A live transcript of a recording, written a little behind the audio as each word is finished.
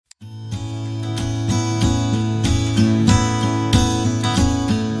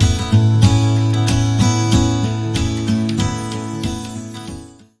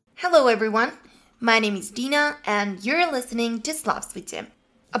everyone. My name is Dina, and you're listening to Slavstvite,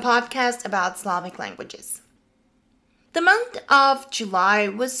 a podcast about Slavic languages. The month of July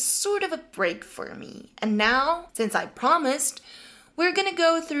was sort of a break for me, and now, since I promised, we're gonna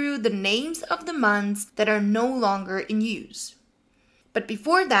go through the names of the months that are no longer in use. But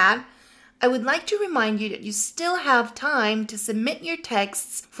before that, I would like to remind you that you still have time to submit your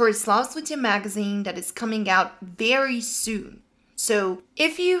texts for a Slavstvite magazine that is coming out very soon. So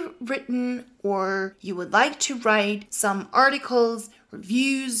if you've written or you would like to write some articles,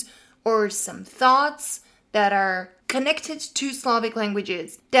 reviews, or some thoughts that are connected to Slavic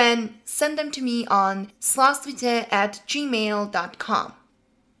languages, then send them to me on slavstvite@gmail.com.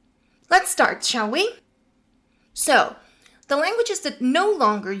 Let's start, shall we? So, the languages that no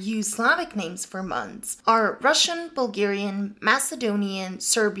longer use Slavic names for months are Russian, Bulgarian, Macedonian,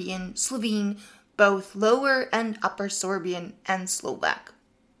 Serbian, Slovene, both Lower and Upper Sorbian, and Slovak.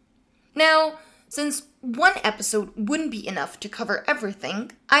 Now, since one episode wouldn't be enough to cover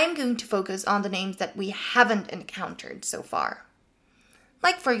everything, I am going to focus on the names that we haven't encountered so far.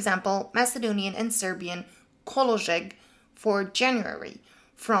 Like, for example, Macedonian and Serbian Koložeg for January,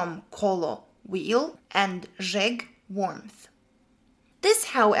 from kolo, wheel, and žeg, warmth. This,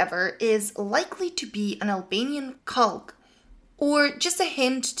 however, is likely to be an Albanian kalk, or just a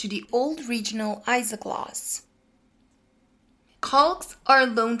hint to the old regional isogloss. Kalks are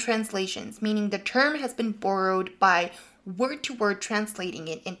loan translations, meaning the term has been borrowed by word-to-word translating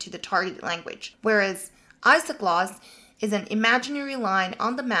it into the target language, whereas isogloss is an imaginary line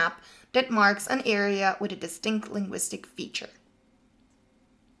on the map that marks an area with a distinct linguistic feature.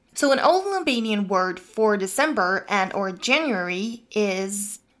 So an old Albanian word for December and or January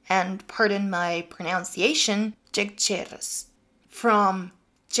is, and pardon my pronunciation, gjegjeres, from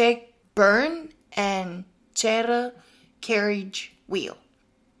jeg, burn, and jere, carriage, wheel.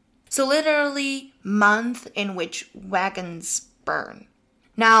 So literally, month in which wagons burn.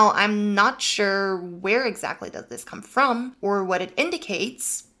 Now, I'm not sure where exactly does this come from or what it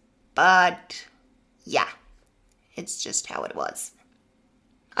indicates, but yeah, it's just how it was.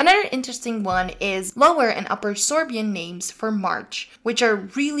 Another interesting one is Lower and Upper Sorbian names for March, which are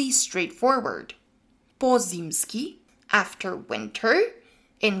really straightforward. Pozimski, after winter,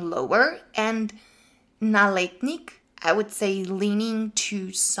 in Lower, and Naletnik, I would say leaning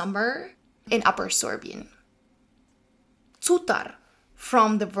to summer, in Upper Sorbian. Cutar,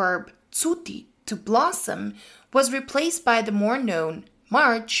 from the verb cuti, to blossom, was replaced by the more known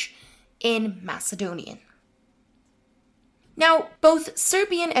March in Macedonian. Now, both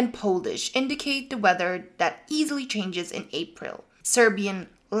Serbian and Polish indicate the weather that easily changes in April. Serbian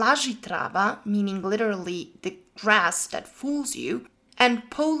laži trava, meaning literally the grass that fools you, and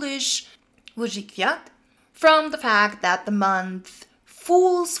Polish vuži kwiat, from the fact that the month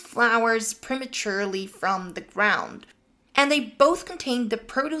fools flowers prematurely from the ground, and they both contain the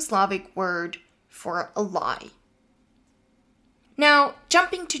Proto-Slavic word for a lie. Now,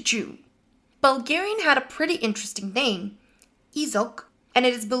 jumping to June. Bulgarian had a pretty interesting name, Izok, and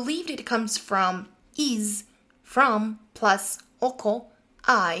it is believed it comes from iz, from, plus oko,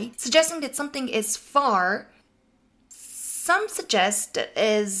 eye, suggesting that something is far. Some suggest it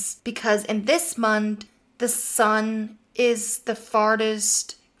is because in this month, the sun is the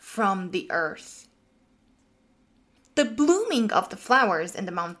farthest from the earth. The blooming of the flowers in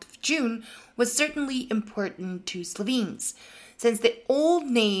the month of June was certainly important to Slovenes, since the old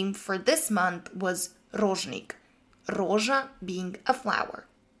name for this month was Rožnik, roža being a flower.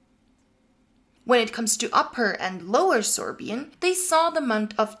 When it comes to Upper and Lower Sorbian, they saw the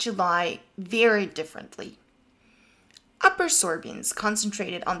month of July very differently. Upper Sorbians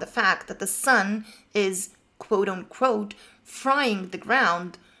concentrated on the fact that the sun is, quote-unquote, frying the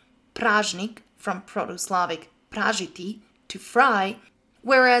ground, pražnik, from Proto-Slavic pražiti, to fry,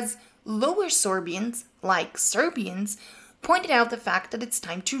 whereas Lower Sorbians, like Serbians, pointed out the fact that it's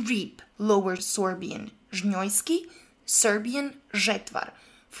time to reap, Lower Sorbian žnjojski, Serbian žetvar,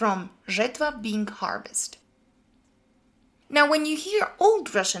 from žetva being harvest. Now, when you hear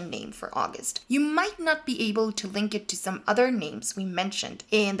Old Russian name for August, you might not be able to link it to some other names we mentioned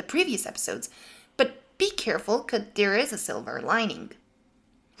in the previous episodes, but be careful because there is a silver lining.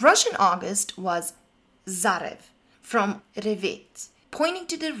 Russian August was zarev, from revet, pointing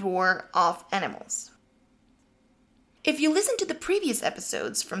to the roar of animals. If you listen to the previous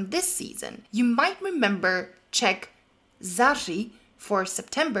episodes from this season, you might remember Czech září for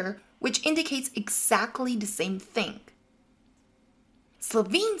September, which indicates exactly the same thing.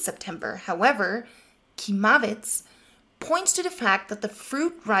 Slovene September, however, Kimavec, points to the fact that the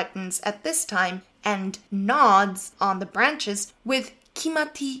fruit ripens at this time and nods on the branches with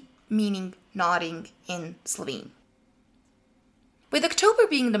Kimati meaning nodding in Slovene. With October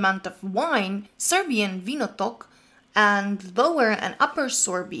being the month of wine, Serbian Vinotok, and Lower and Upper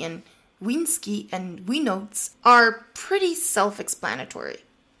Sorbian Winski and Winots are pretty self-explanatory.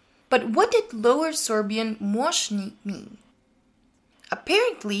 But what did Lower Sorbian Moshni mean?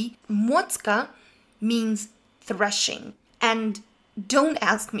 Apparently, Mocka means threshing, and don't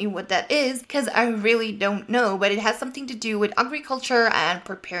ask me what that is, because I really don't know, but it has something to do with agriculture and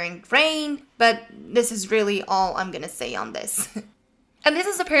preparing grain, but this is really all I'm gonna say on this. And this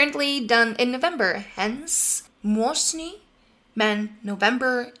is apparently done in November, hence Moshni meant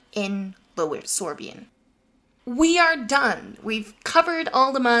November in Lower Sorbian. We are done. We've covered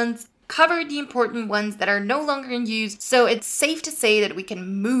all the months, covered the important ones that are no longer in use, so it's safe to say that we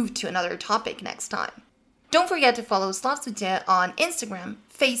can move to another topic next time. Don't forget to follow Slavsvite on Instagram,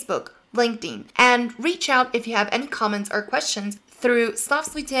 Facebook, LinkedIn, and reach out if you have any comments or questions through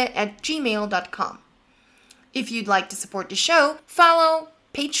slavsvite@gmail.com. If you'd like to support the show, follow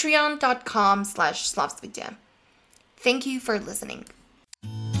patreon.com/slavsvite. Thank you for listening.